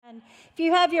If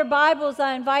you have your Bibles,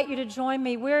 I invite you to join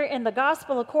me. We're in the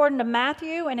Gospel according to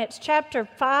Matthew, and it's chapter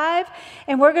 5,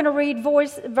 and we're going to read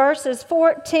verses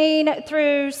 14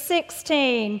 through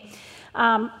 16.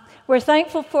 We're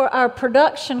thankful for our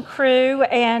production crew,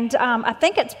 and I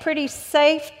think it's pretty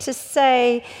safe to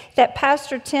say that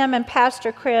Pastor Tim and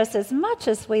Pastor Chris, as much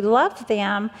as we love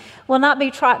them, will not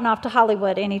be trotting off to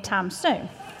Hollywood anytime soon.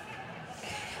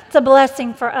 It's a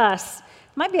blessing for us.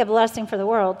 Might be a blessing for the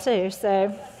world, too,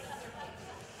 so...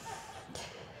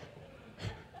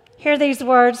 Hear these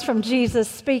words from Jesus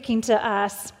speaking to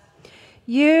us.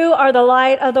 You are the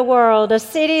light of the world. A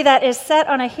city that is set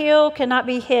on a hill cannot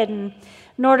be hidden,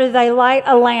 nor do they light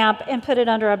a lamp and put it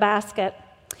under a basket,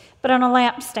 but on a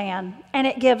lampstand, and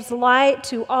it gives light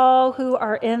to all who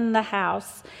are in the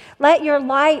house. Let your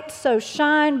light so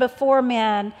shine before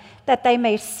men that they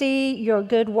may see your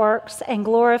good works and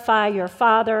glorify your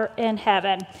Father in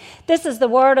heaven. This is the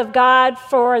word of God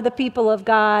for the people of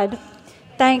God.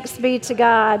 Thanks be to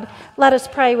God. Let us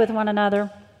pray with one another.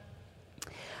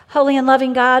 Holy and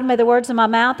loving God, may the words of my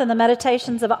mouth and the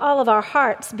meditations of all of our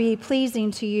hearts be pleasing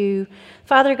to you.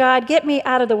 Father God, get me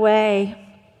out of the way.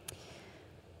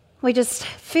 We just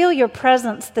feel your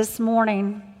presence this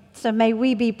morning, so may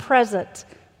we be present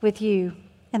with you.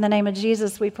 In the name of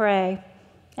Jesus we pray.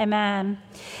 Amen.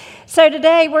 So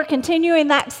today we're continuing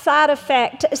that side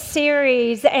effect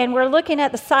series, and we're looking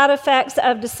at the side effects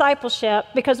of discipleship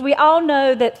because we all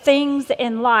know that things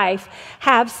in life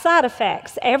have side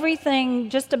effects. Everything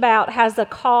just about has a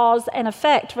cause and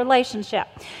effect relationship.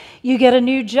 You get a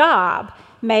new job.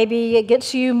 Maybe it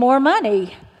gets you more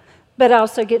money, but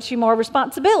also gets you more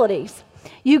responsibilities.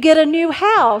 You get a new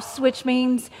house, which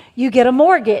means you get a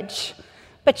mortgage,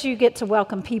 but you get to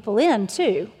welcome people in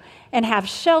too and have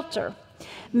shelter.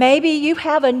 Maybe you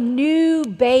have a new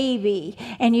baby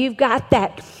and you've got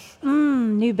that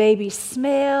new baby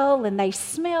smell, and they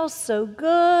smell so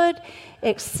good,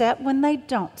 except when they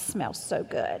don't smell so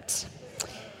good.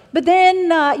 But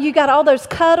then you got all those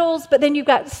cuddles, but then you've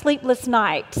got sleepless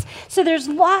nights. So there's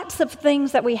lots of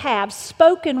things that we have.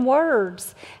 Spoken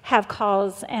words have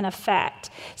cause and effect.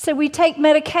 So we take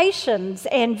medications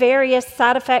and various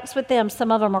side effects with them.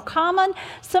 Some of them are common,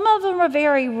 some of them are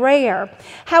very rare.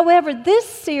 However, this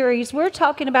series, we're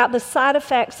talking about the side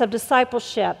effects of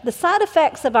discipleship, the side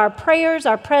effects of our prayers,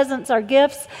 our presence, our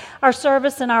gifts, our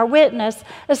service, and our witness.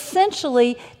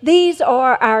 Essentially, these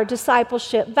are our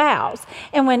discipleship vows.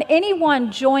 And when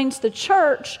anyone joins the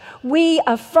church, we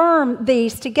affirm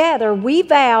these together. We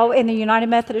vow in the United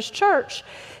Methodist Church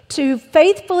to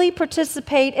faithfully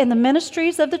participate in the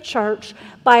ministries of the church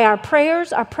by our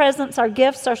prayers, our presence, our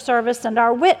gifts, our service, and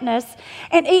our witness.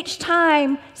 And each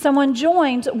time someone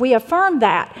joins, we affirm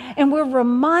that. And we're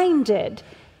reminded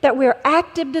that we're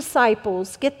active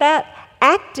disciples. Get that?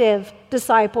 Active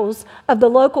disciples of the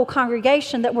local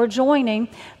congregation that we're joining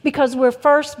because we're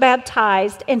first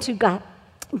baptized into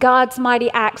God's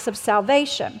mighty acts of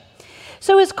salvation.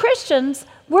 So as Christians,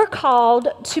 we're called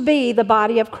to be the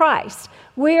body of Christ.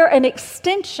 We're an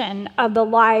extension of the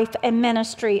life and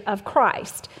ministry of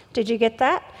Christ. Did you get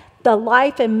that? The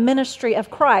life and ministry of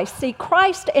Christ. See,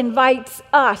 Christ invites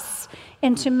us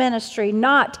into ministry,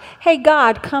 not, hey,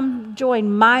 God, come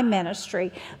join my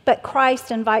ministry, but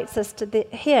Christ invites us to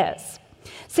his.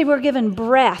 See, we're given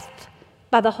breath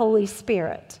by the Holy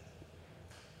Spirit,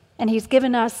 and he's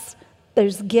given us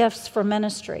those gifts for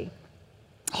ministry.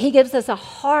 He gives us a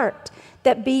heart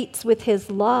that beats with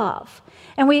his love.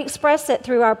 And we express it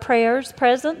through our prayers,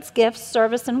 presence, gifts,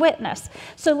 service, and witness.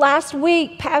 So last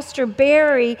week, Pastor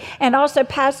Barry and also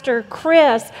Pastor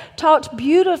Chris talked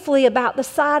beautifully about the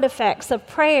side effects of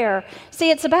prayer. See,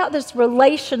 it's about this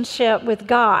relationship with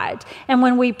God. And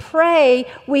when we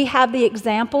pray, we have the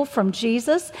example from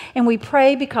Jesus, and we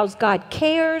pray because God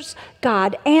cares,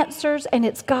 God answers, and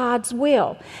it's God's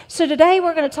will. So today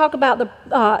we're going to talk about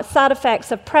the side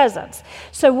effects of presence.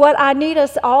 So what I need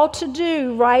us all to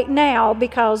do right now,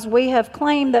 because we have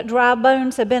claimed that dry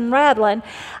bones have been rattling,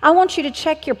 I want you to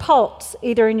check your pulse,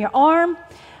 either in your arm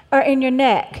or in your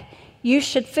neck. You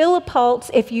should feel a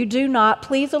pulse. If you do not,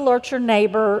 please alert your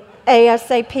neighbor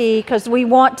ASAP, because we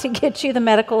want to get you the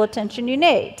medical attention you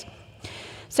need.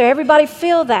 So everybody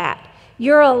feel that.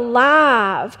 You're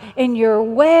alive and you're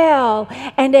well.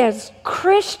 And as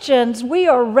Christians, we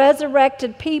are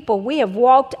resurrected people. We have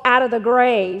walked out of the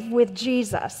grave with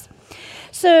Jesus.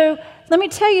 So let me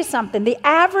tell you something. The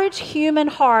average human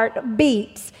heart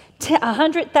beats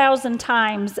 100,000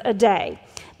 times a day.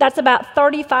 That's about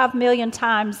 35 million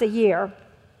times a year.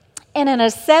 And in a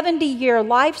 70-year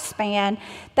lifespan,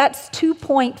 that's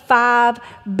 2.5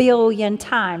 billion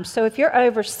times. So if you're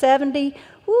over 70,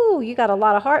 you got a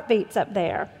lot of heartbeats up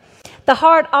there. The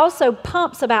heart also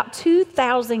pumps about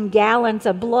 2,000 gallons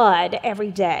of blood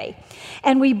every day.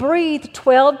 And we breathe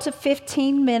 12 to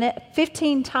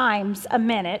 15 times a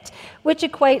minute, which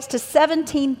equates to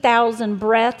 17,000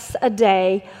 breaths a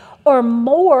day, or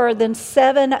more than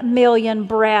 7 million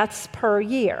breaths per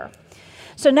year.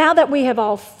 So now that we have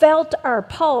all felt our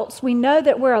pulse, we know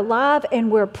that we're alive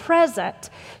and we're present.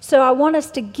 So I want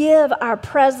us to give our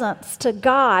presence to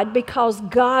God, because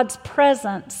God's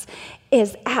presence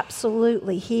is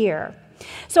absolutely here.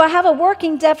 So I have a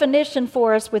working definition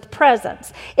for us with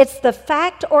presence. It's the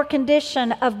fact or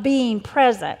condition of being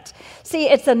present. See,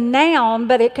 it's a noun,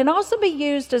 but it can also be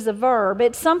used as a verb.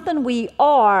 It's something we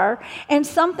are and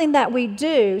something that we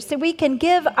do. So we can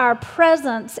give our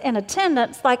presence in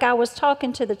attendance, like I was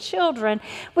talking to the children.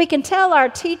 We can tell our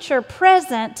teacher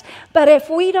present, but if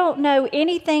we don't know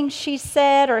anything she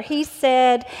said or he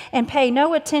said and pay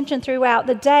no attention throughout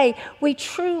the day, we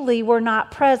truly were not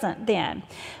present then.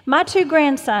 My two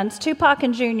grandsons, Tupac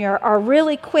and Junior, are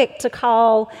really quick to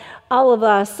call all of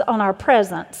us on our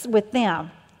presence with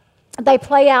them. They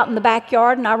play out in the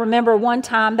backyard, and I remember one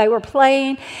time they were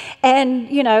playing,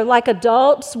 and, like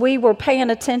adults, we were paying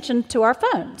attention to our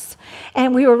phones,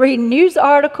 and we were reading news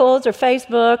articles or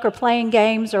Facebook or playing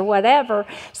games or whatever.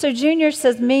 So Junior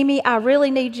says, Mimi, I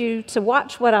really need you to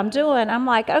watch what I'm doing. I'm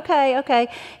like, okay.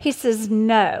 He says,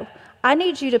 no, I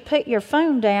need you to put your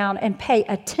phone down and pay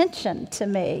attention to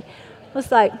me. I was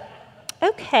like,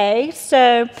 okay.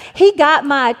 So he got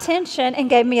my attention and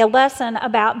gave me a lesson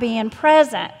about being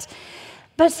present.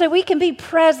 But so we can be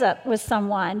present with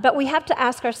someone, but we have to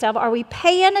ask ourselves, are we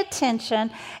paying attention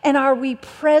and are we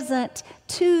present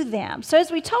to them? So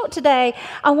as we talk today,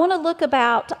 I want to look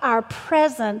about our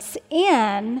presence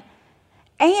in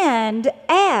and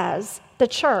as the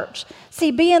church.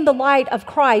 See, being the light of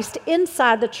Christ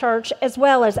inside the church as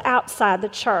well as outside the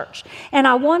church. And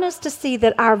I want us to see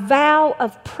that our vow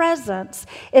of presence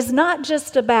is not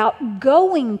just about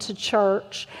going to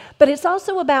church, but it's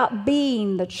also about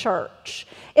being the church.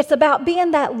 It's about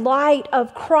being that light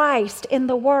of Christ in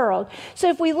the world. So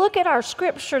if we look at our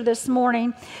scripture this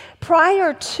morning,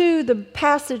 prior to the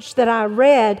passage that I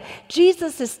read,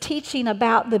 Jesus is teaching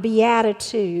about the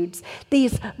Beatitudes,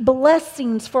 these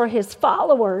blessings for his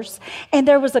followers. And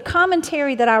there was a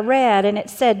commentary that I read, and it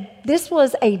said this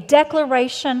was a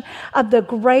declaration of the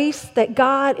grace that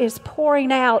God is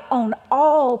pouring out on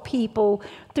all people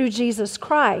through Jesus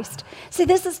Christ. See,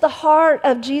 this is the heart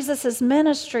of Jesus'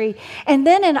 ministry. And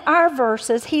then in our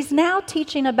verses, he's now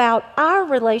teaching about our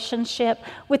relationship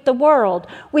with the world.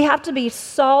 We have to be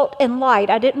salt and light.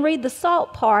 I didn't read the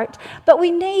salt part, but we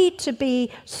need to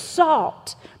be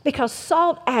salt because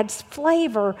salt adds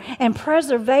flavor and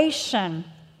preservation.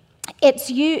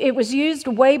 It was used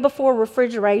way before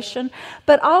refrigeration,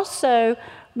 but also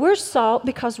we're salt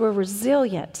because we're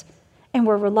resilient. And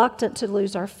we're reluctant to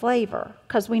lose our flavor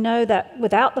because we know that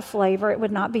without the flavor, it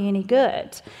would not be any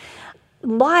good.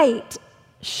 Light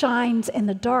shines in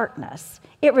the darkness.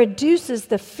 It reduces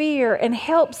the fear and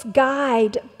helps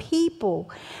guide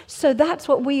people. So that's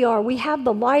what we are. We have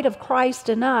the light of Christ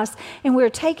in us, and we're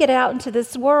taking it out into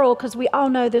this world because we all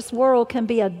know this world can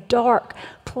be a dark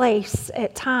place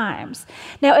at times.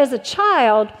 Now, as a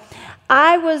child,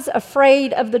 I was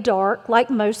afraid of the dark, like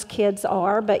most kids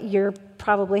are, but you're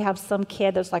probably have some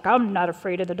kid that's like, I'm not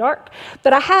afraid of the dark.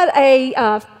 But I had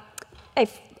a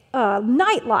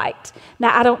night light.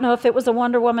 Now, I don't know if it was a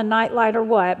Wonder Woman night light or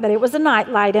what, but it was a night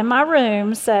light in my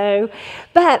room.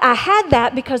 But I had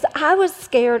that because I was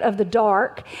scared of the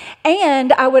dark.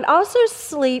 And I would also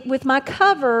sleep with my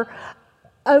cover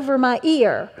over my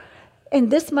ear and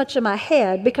this much of my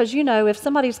head because, if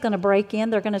somebody's going to break in,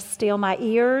 they're going to steal my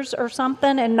ears or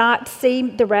something and not see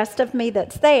the rest of me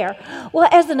that's there. Well,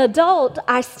 as an adult,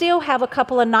 I still have a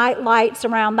couple of night lights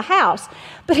around the house,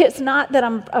 but it's not that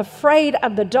I'm afraid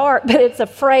of the dark, but it's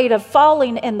afraid of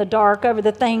falling in the dark over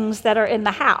the things that are in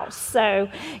the house. So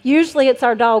usually it's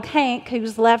our dog Hank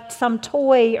who's left some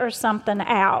toy or something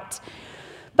out.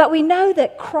 But we know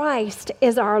that Christ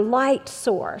is our light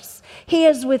source. He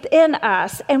is within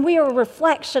us, and we are a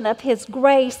reflection of his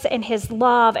grace and his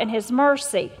love and his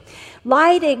mercy.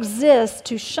 Light exists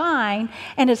to shine,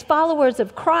 and as followers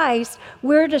of Christ,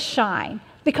 we're to shine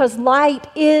because light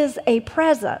is a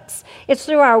presence. It's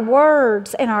through our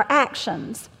words and our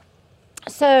actions.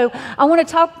 So I want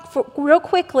to talk real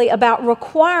quickly about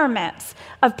requirements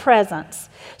of presence.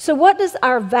 So what does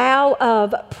our vow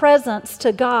of presence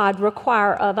to God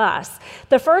require of us?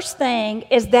 The first thing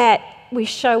is that we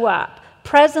show up.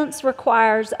 Presence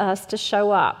requires us to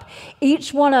show up.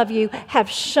 Each one of you have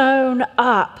shown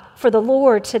up for the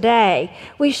Lord today.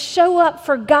 We show up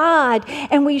for God,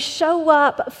 and we show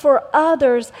up for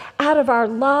others out of our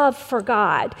love for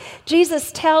God.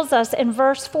 Jesus tells us in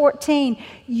verse 14,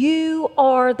 you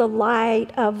are the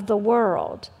light of the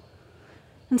world.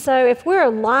 And so if we're a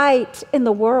light in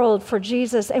the world for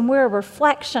Jesus and we're a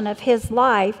reflection of his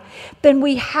life, then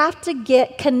we have to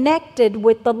get connected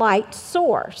with the light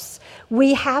source.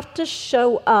 We have to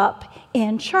show up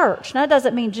in church. Now, that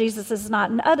doesn't mean Jesus is not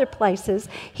in other places.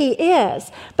 He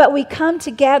is. But we come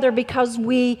together because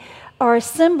we are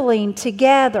assembling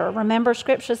together. Remember,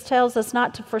 Scripture tells us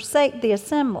not to forsake the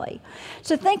assembly.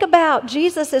 So think about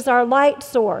Jesus as our light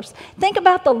source. Think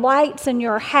about the lights in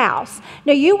your house.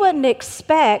 Now, you wouldn't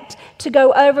expect to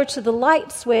go over to the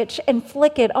light switch and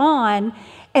flick it on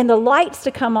and the lights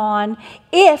to come on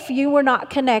if you were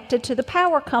not connected to the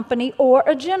power company or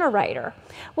a generator.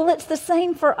 Well, it's the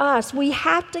same for us. We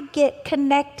have to get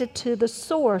connected to the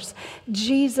source,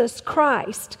 Jesus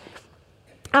Christ.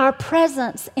 Our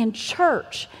presence in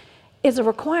church is a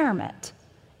requirement,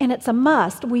 and it's a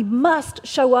must. We must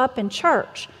show up in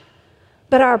church.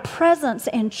 But our presence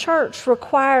in church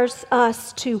requires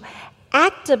us to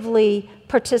actively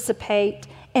participate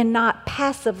and not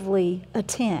passively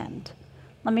attend.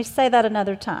 Let me say that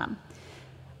another time.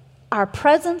 Our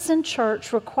presence in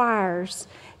church requires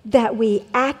that we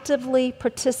actively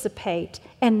participate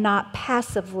and not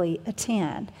passively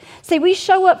attend. See, we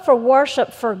show up for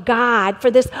worship for God, for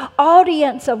this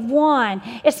audience of one.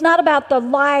 It's not about the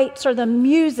lights or the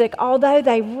music, although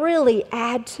they really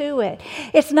add to it.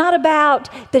 It's not about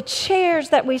the chairs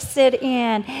that we sit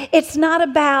in. It's not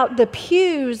about the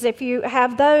pews, if you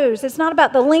have those. It's not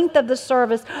about the length of the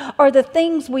service or the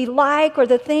things we like or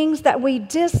the things that we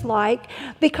dislike,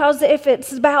 because if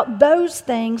it's about those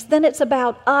things, then it's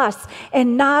about us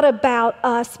and not about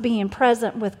us being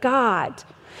present with God.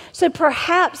 So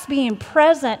perhaps being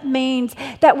present means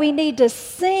that we need to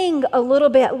sing a little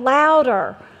bit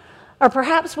louder, or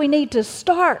perhaps we need to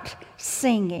start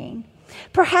singing.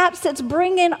 Perhaps it's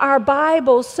bringing our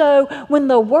Bible so when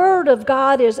the Word of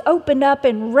God is opened up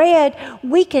and read,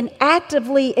 we can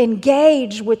actively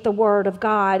engage with the Word of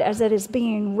God as it is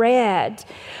being read.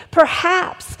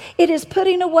 Perhaps it is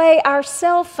putting away our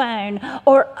cell phone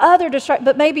or other distractions,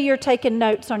 but maybe you're taking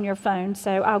notes on your phone,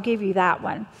 so I'll give you that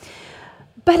one.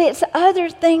 But it's other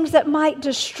things that might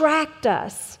distract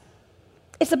us.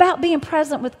 It's about being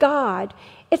present with God.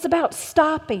 It's about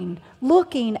stopping,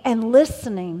 looking, and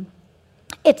listening.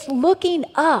 It's looking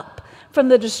up from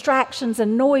the distractions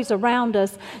and noise around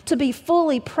us to be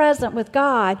fully present with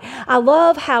God. I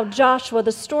love how Joshua,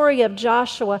 the story of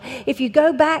Joshua, if you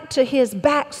go back to his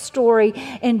backstory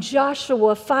in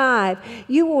Joshua 5,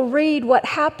 you will read what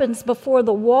happens before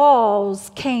the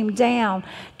walls came down.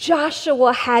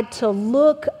 Joshua had to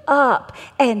look up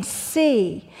and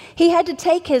see. He had to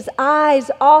take his eyes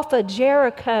off of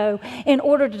Jericho in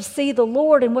order to see the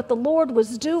Lord and what the Lord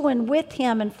was doing with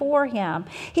him and for him.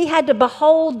 He had to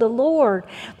behold the Lord.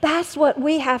 That's what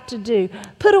we have to do.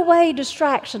 Put away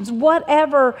distractions,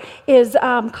 whatever is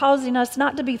causing us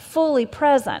not to be fully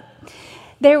present.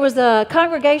 There was a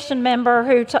congregation member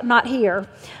who, not here,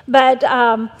 but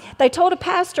they told a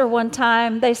pastor one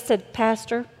time, they said,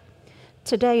 "Pastor,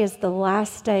 today is the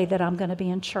last day that I'm going to be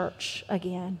in church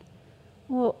again."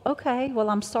 Well, okay, well,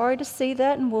 I'm sorry to see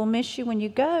that, and we'll miss you when you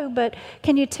go, but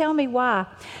can you tell me why?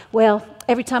 Well,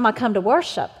 every time I come to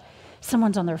worship,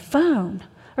 someone's on their phone,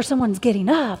 or someone's getting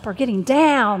up or getting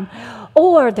down,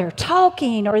 or they're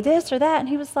talking or this or that. And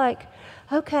he was like,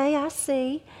 "Okay, I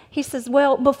see." He says,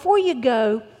 "Well, before you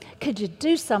go, could you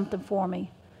do something for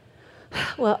me?"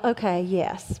 "Well, okay,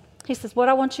 yes." He says, "What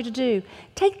I want you to do,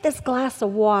 take this glass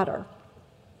of water,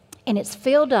 and it's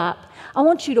filled up. I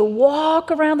want you to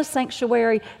walk around the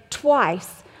sanctuary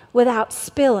twice without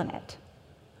spilling it."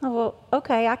 "Oh, well,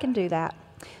 okay, I can do that."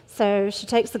 So she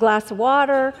takes the glass of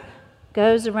water,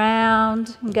 goes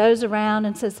around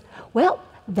and says, "Well,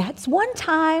 that's one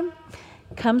time."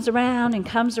 Comes around and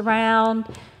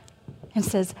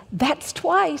says, "That's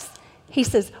twice." He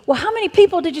says, "Well, how many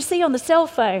people did you see on the cell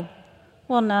phone?"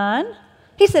 "Well, none."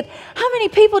 He said, "How many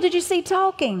people did you see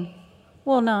talking?"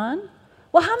 "Well, none."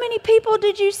 "Well, how many people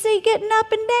did you see getting up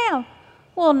and down?"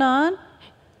 "Well, none."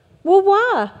 "Well,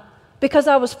 why?" "Because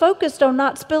I was focused on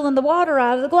not spilling the water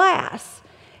out of the glass."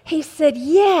 He said,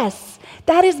 yes,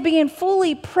 that is being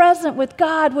fully present with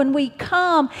God when we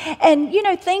come. And,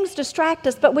 things distract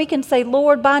us, but we can say,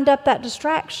 "Lord, bind up that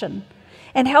distraction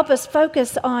and help us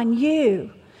focus on you."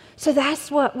 So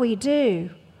that's what we do.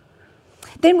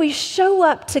 Then we show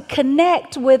up to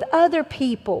connect with other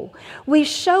people. We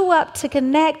show up to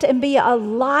connect and be a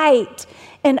light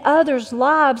in others'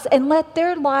 lives and let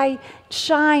their light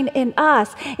shine in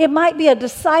us. It might be a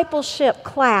discipleship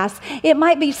class. It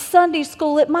might be Sunday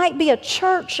school. It might be a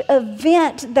church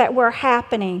event that we're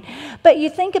happening. But you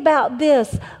think about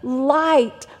this,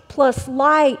 light plus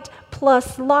light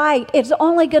plus light. It's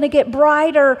only going to get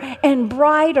brighter and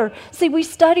brighter. See, we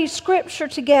study Scripture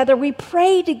together. We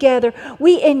pray together.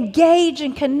 We engage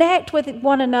and connect with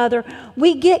one another.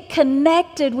 We get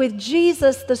connected with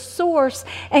Jesus, the source,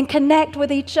 and connect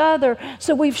with each other.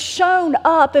 So we've shown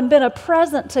up and been a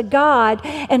present to God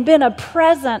and been a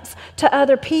presence to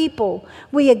other people.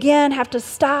 We again have to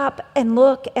stop and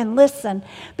look and listen,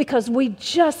 because we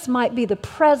just might be the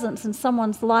presence in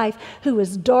someone's life who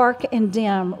is dark and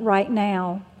dim right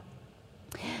now.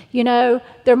 You know,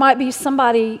 there might be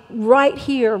somebody right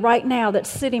here, right now, that's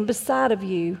sitting beside of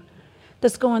you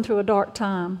that's going through a dark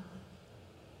time.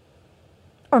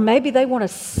 Or maybe they want to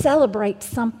celebrate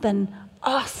something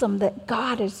awesome that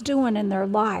God is doing in their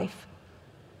life.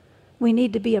 We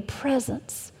need to be a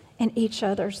presence in each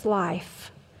other's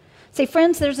life. See,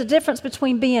 friends, there's a difference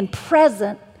between being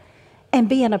present and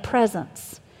being a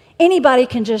presence. Anybody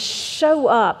can just show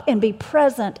up and be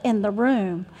present in the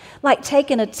room, like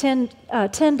taking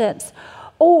attendance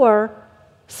or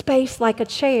space like a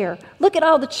chair. Look at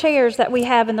all the chairs that we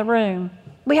have in the room.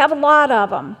 We have a lot of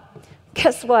them.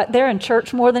 Guess what? They're in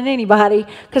church more than anybody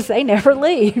because they never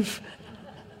leave.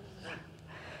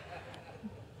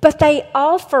 But they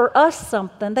offer us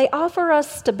something. They offer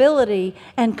us stability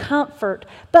and comfort.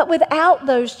 But without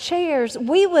those chairs,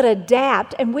 we would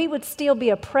adapt and we would still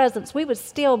be a presence. We would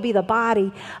still be the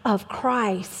body of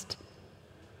Christ.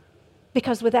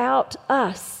 Because without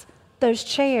us, those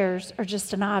chairs are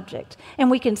just an object. And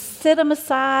we can sit them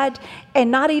aside and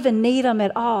not even need them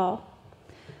at all.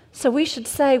 So we should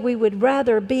say we would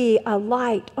rather be a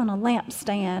light on a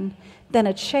lampstand than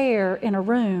a chair in a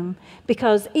room,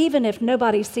 because even if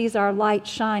nobody sees our light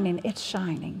shining, it's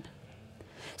shining.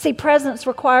 See, presence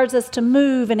requires us to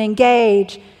move and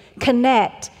engage,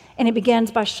 connect, and it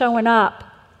begins by showing up.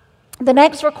 The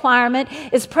next requirement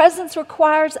is presence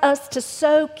requires us to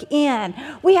soak in.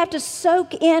 We have to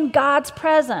soak in God's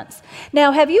presence.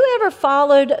 Now, have you ever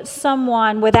followed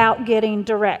someone without getting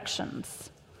directions?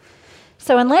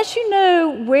 So unless you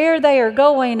know where they are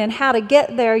going and how to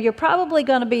get there, you're probably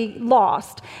going to be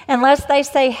lost. Unless they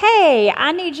say, hey,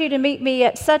 I need you to meet me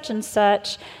at such and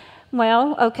such.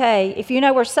 Well, okay, if you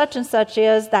know where such and such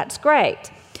is, that's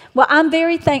great. Well, I'm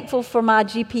very thankful for my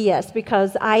GPS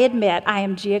because I admit I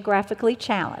am geographically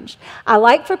challenged. I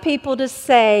like for people to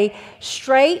say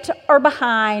straight or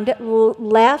behind,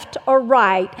 left or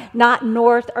right, not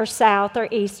north or south or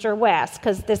east or west,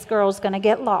 because this girl's going to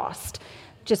get lost.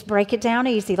 Just break it down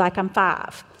easy like I'm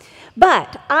 5.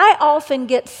 But I often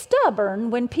get stubborn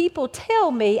when people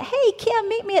tell me, hey, Kim,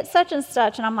 meet me at such and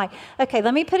such. And I'm like, okay,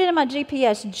 let me put it in my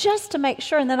GPS just to make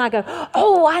sure. And then I go,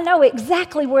 oh, I know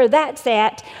exactly where that's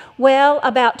at. Well,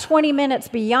 about 20 minutes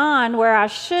beyond where I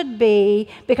should be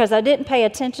because I didn't pay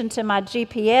attention to my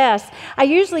GPS, I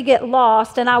usually get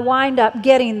lost and I wind up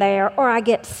getting there or I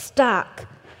get stuck.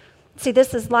 See,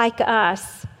 this is like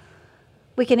us.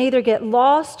 We can either get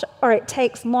lost or it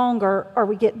takes longer or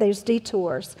we get those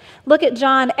detours. Look at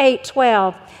John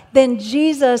 8:12. Then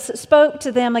Jesus spoke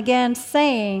to them again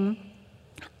saying,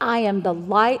 I am the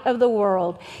light of the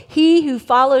world. He who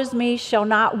follows me shall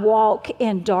not walk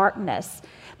in darkness,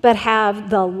 but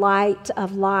have the light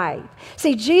of life.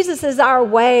 See, Jesus is our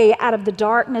way out of the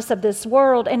darkness of this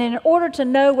world, and in order to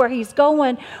know where he's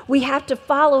going, we have to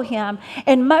follow him.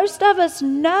 And most of us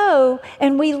know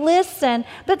and we listen,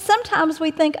 but sometimes we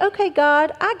think, okay,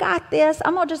 God, I got this.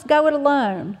 I'm going to just go it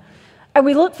alone. And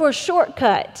we look for a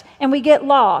shortcut and we get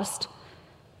lost.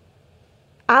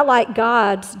 I like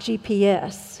God's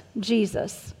GPS,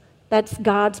 Jesus. That's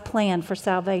God's plan for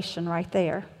salvation right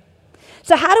there.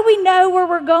 So how do we know where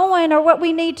we're going or what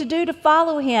we need to do to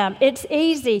follow him? It's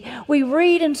easy. We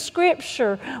read in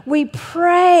Scripture. We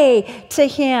pray to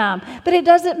him. But it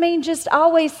doesn't mean just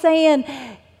always saying,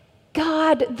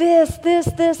 God, this,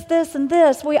 and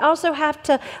this. We also have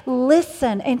to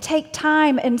listen and take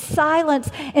time in silence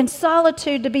and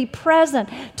solitude to be present,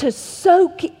 to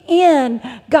soak in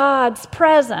God's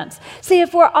presence. See,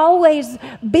 if we're always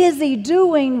busy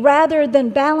doing rather than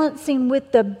balancing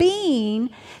with the being,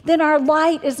 then our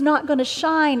light is not going to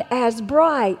shine as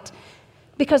bright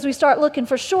because we start looking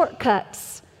for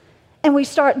shortcuts and we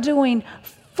start doing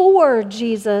for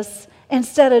Jesus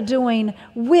instead of doing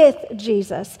with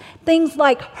Jesus. Things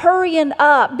like hurrying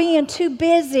up, being too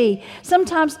busy.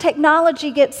 Sometimes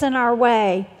technology gets in our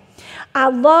way. I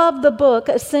love the book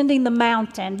Ascending the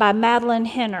Mountain by Madeline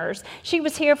Henners. She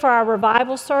was here for our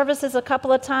revival services a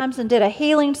couple of times and did a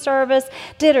healing service,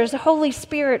 did her Holy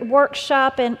Spirit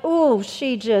workshop, and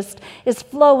she just is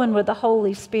flowing with the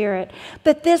Holy Spirit.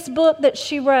 But this book that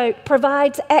she wrote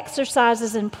provides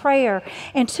exercises in prayer,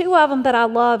 and two of them that I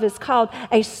love is called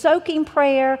a soaking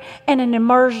prayer and an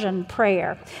immersion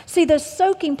prayer. See, the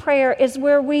soaking prayer is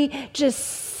where we just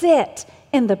sit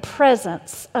in the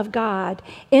presence of God,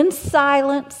 in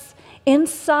silence, in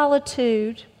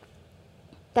solitude.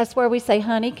 That's where we say,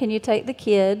 honey, can you take the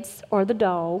kids or the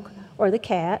dog or the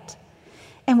cat?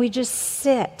 And we just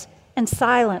sit in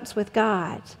silence with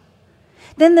God.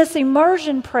 Then this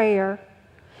immersion prayer,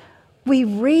 we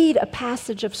read a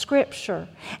passage of Scripture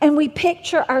and we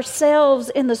picture ourselves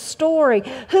in the story.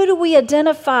 Who do we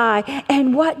identify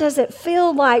and what does it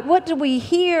feel like? What do we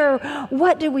hear?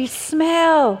 What do we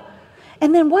smell?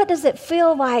 And then what does it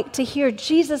feel like to hear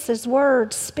Jesus'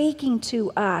 words speaking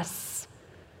to us?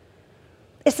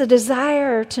 It's a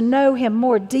desire to know Him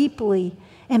more deeply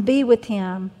and be with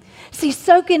Him. See,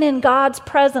 soaking in God's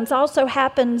presence also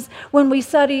happens when we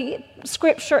study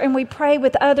Scripture and we pray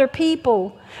with other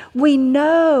people. We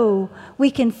know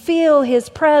we can feel His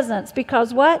presence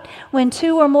because what? When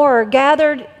two or more are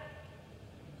gathered,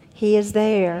 He is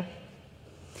there.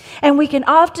 And we can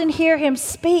often hear Him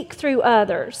speak through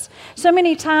others. So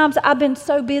many times I've been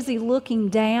so busy looking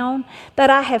down that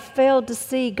I have failed to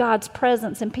see God's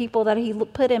presence in people that He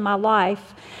put in my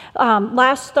life.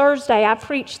 Last Thursday, I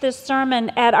preached this sermon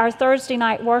at our Thursday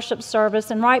night worship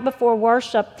service, and right before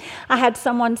worship, I had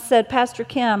someone said, Pastor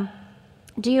Kim,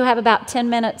 do you have about 10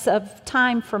 minutes of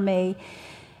time for me?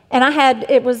 And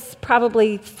it was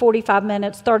probably 45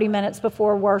 minutes, 30 minutes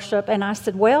before worship. And I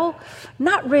said, well,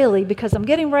 not really, because I'm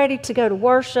getting ready to go to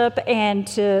worship and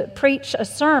to preach a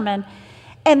sermon.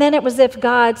 And then it was as if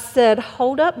God said,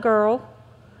 hold up, girl.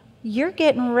 You're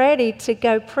getting ready to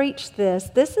go preach this.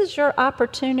 This is your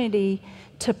opportunity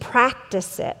to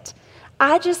practice it.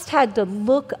 I just had to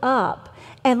look up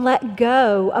and let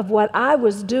go of what I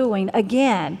was doing.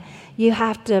 Again, you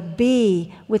have to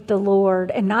be with the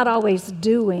Lord and not always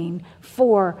doing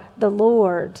for the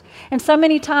Lord. And so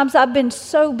many times I've been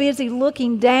so busy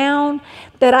looking down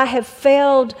that I have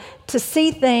failed to see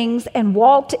things and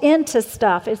walked into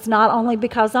stuff. It's not only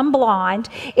because I'm blind,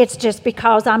 it's just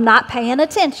because I'm not paying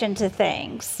attention to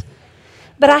things.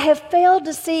 But I have failed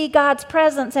to see God's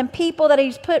presence and people that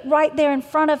He's put right there in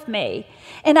front of me.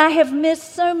 And I have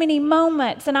missed so many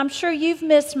moments, and I'm sure you've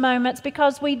missed moments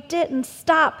because we didn't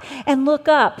stop and look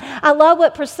up. I love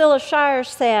what Priscilla Shirer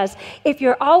says. If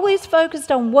you're always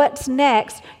focused on what's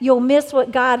next, you'll miss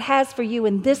what God has for you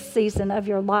in this season of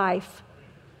your life.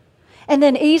 And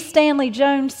then E. Stanley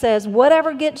Jones says,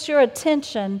 whatever gets your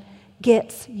attention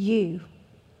gets you.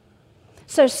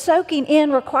 So soaking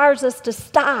in requires us to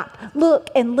stop, look,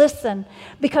 and listen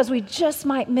because we just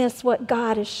might miss what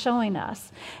God is showing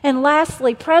us. And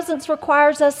lastly, presence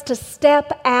requires us to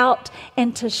step out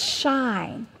and to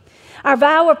shine. Our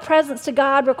vow of presence to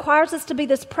God requires us to be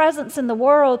this presence in the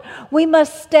world. We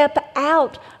must step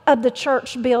out of the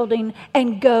church building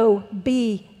and go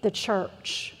be the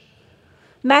church.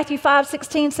 Matthew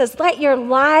 5:16 says, let your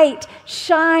light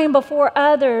shine before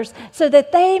others so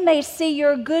that they may see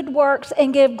your good works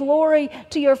and give glory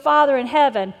to your Father in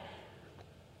heaven.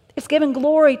 It's giving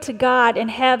glory to God in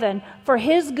heaven for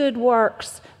His good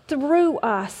works through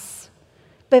us.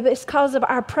 But it's because of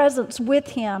our presence with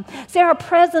Him. See, our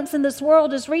presence in this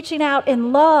world is reaching out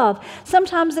in love.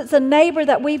 Sometimes it's a neighbor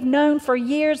that we've known for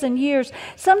years and years.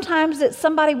 Sometimes it's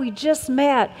somebody we just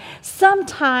met.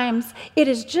 Sometimes it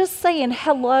is just saying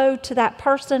hello to that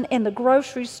person in the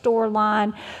grocery store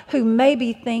line who may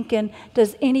be thinking,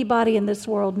 does anybody in this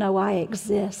world know I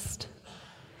exist?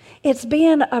 It's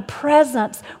being a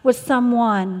presence with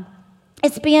someone.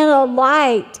 It's being a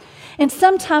light. And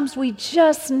sometimes we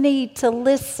just need to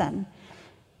listen.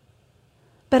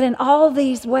 But in all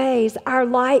these ways, our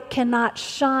light cannot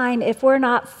shine if we're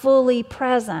not fully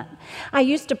present. I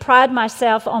used to pride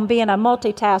myself on being a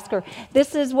multitasker.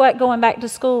 This is what going back to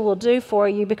school will do for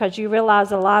you because you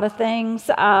realize a lot of things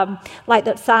like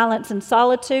that silence and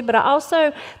solitude. But I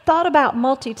also thought about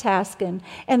multitasking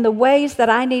and the ways that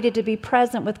I needed to be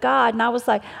present with God. And I was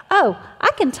like, oh, I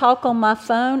can talk on my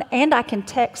phone and I can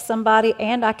text somebody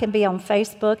and I can be on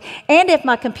Facebook. And if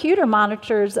my computer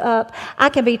monitor's up, I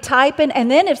can be typing. And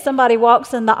then if somebody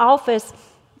walks in the office,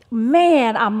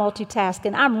 man, I'm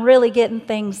multitasking. I'm really getting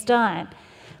things done.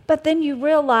 But then you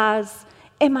realize,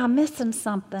 am I missing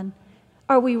something?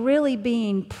 Are we really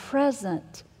being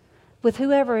present with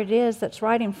whoever it is that's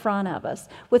right in front of us,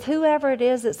 with whoever it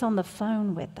is that's on the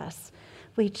phone with us,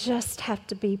 We just have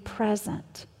to be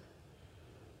present.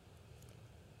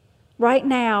 Right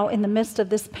now, in the midst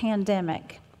of this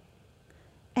pandemic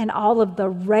and all of the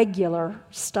regular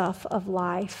stuff of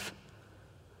life,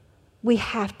 we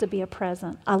have to be a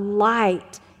present, a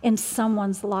light in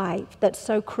someone's life that's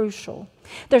so crucial.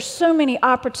 There's so many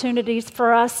opportunities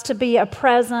for us to be a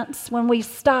presence when we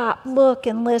stop, look,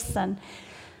 and listen.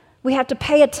 We have to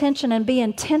pay attention and be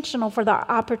intentional for the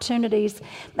opportunities.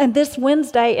 And this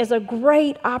Wednesday is a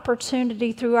great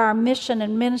opportunity through our mission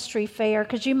and ministry fair,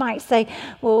 because you might say,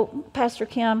 well, Pastor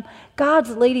Kim,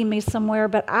 God's leading me somewhere,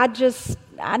 but I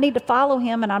need to follow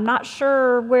him and I'm not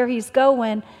sure where he's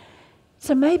going.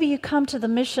 So maybe you come to the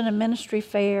mission and ministry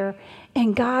fair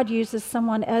and God uses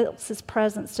someone else's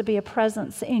presence to be a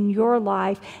presence in your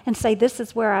life and say, this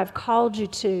is where I've called you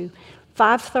to.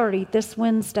 5:30 this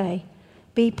Wednesday.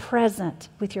 Be present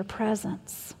with your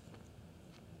presence.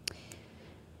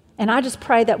 And I just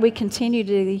pray that we continue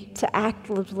to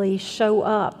actively show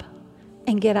up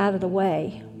and get out of the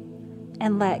way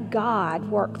and let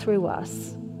God work through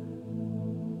us.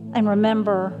 And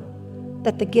remember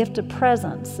that the gift of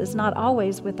presence is not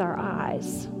always with our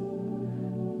eyes,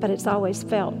 but it's always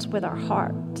felt with our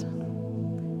heart.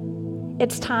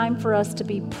 It's time for us to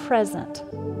be present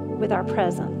with our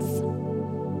presence.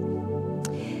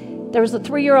 There was a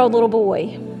 3-year-old little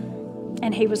boy,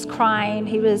 and he was crying.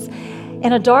 He was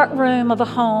in a dark room of a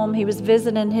home. He was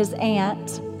visiting his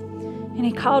aunt, and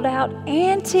he called out,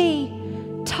 "Auntie,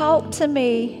 talk to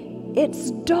me.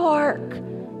 It's dark,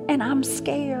 and I'm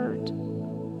scared."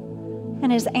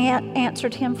 And his aunt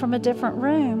answered him from a different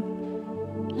room.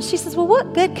 And she says, "Well,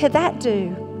 what good could that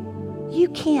do? You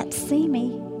can't see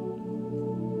me."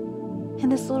 And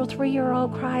this little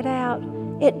 3-year-old cried out,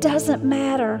 "It doesn't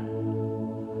matter.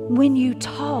 When you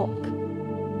talk,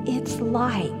 it's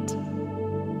light."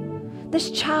 This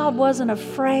child wasn't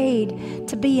afraid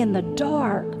to be in the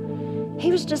dark.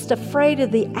 He was just afraid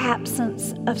of the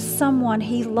absence of someone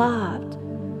he loved.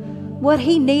 What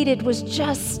he needed was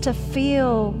just to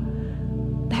feel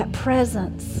that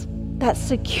presence, that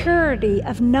security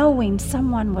of knowing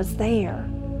someone was there.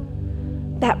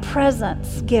 That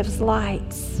presence gives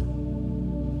lights.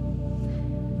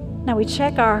 Now we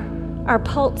check our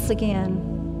pulse again.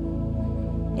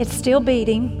 It's still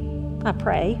beating, I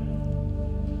pray.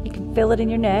 You can feel it in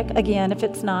your neck. Again, if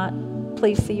it's not,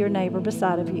 please see your neighbor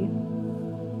beside of you.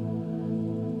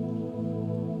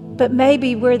 But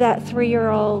maybe we're that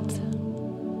 3-year-old,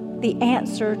 the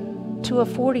answer to a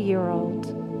 40-year-old.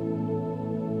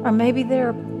 Or maybe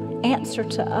they're answer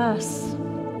to us.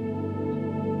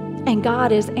 And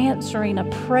God is answering a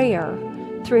prayer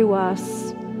through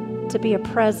us to be a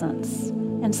presence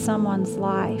in someone's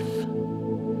life.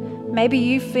 Maybe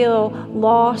you feel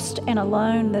lost and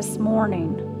alone this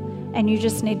morning, and you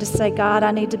just need to say, "God,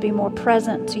 I need to be more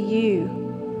present to you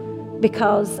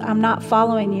because I'm not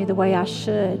following you the way I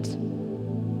should."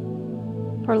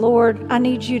 Or, "Lord, I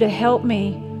need you to help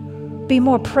me be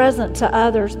more present to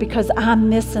others because I'm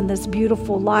missing this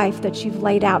beautiful life that you've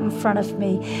laid out in front of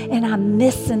me, and I'm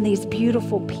missing these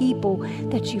beautiful people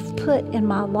that you've put in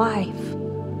my life.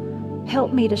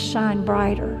 Help me to shine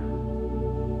brighter."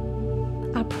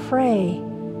 I pray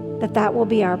that will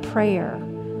be our prayer.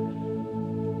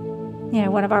 You know,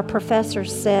 one of our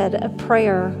professors said a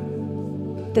prayer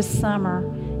this summer.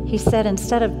 He said,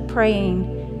 instead of praying,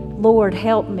 "Lord,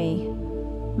 help me,"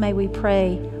 may we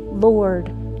pray, "Lord,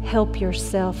 help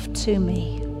yourself to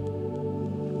me."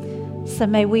 So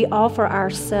may we offer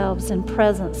ourselves in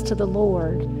presence to the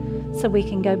Lord so we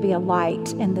can go be a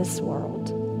light in this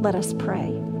world. Let us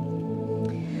pray.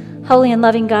 Holy and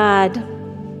loving God,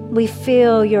 we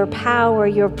feel your power,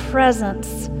 your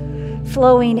presence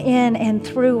flowing in and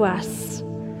through us.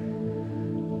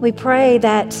 We pray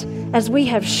that as we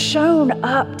have shown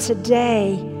up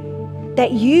today,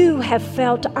 that you have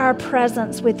felt our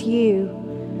presence with you,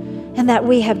 and that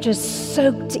we have just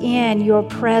soaked in your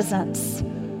presence,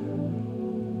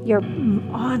 your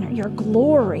honor, your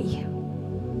glory,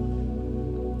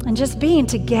 and just being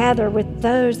together with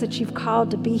those that you've called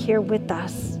to be here with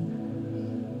us.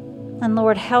 And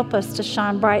Lord, help us to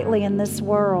shine brightly in this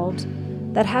world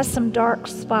that has some dark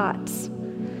spots,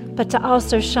 but to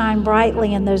also shine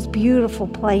brightly in those beautiful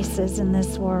places in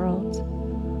this world.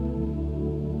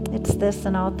 It's this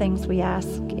and all things we ask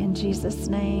in Jesus'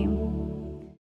 name.